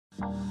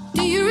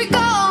you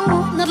recall,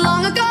 not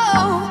long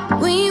ago,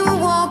 we would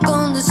walk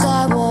on the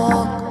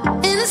sidewalk,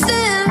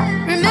 innocent,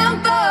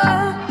 remember?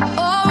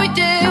 All we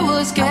did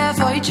was care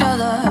for each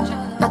other,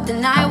 but the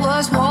night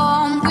was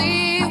warm,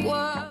 we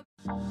were.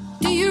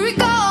 Do you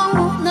recall,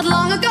 not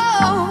long ago,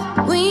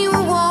 we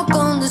would walk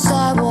on the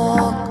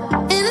sidewalk,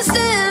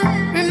 innocent,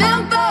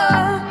 remember?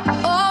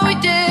 All we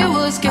did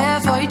was care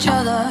for each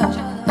other,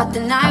 but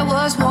the night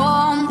was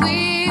warm,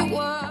 we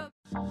were.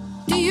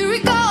 Do you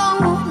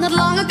recall, not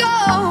long ago,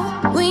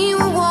 we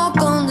would walk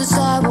on the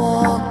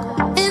sidewalk,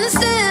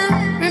 innocent,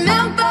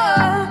 remember?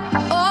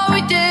 All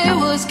we did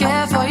was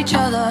care for each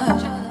other,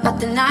 but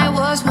the night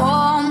was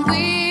warm,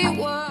 we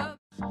were.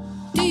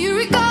 Do you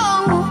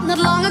recall, not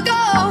long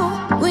ago,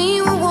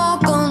 we would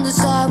walk on the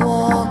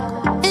sidewalk,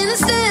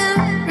 innocent,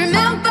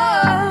 remember?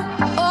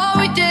 All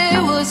we did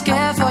was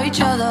care for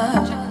each other,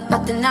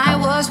 but the night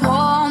was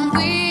warm,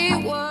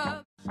 we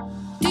were.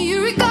 Do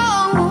you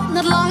recall,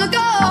 not long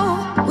ago,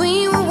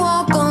 we would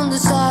walk on the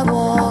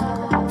sidewalk,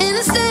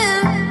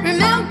 innocent,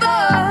 remember?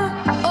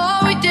 All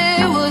we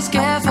did was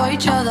care for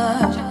each other,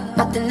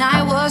 but the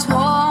night was warm.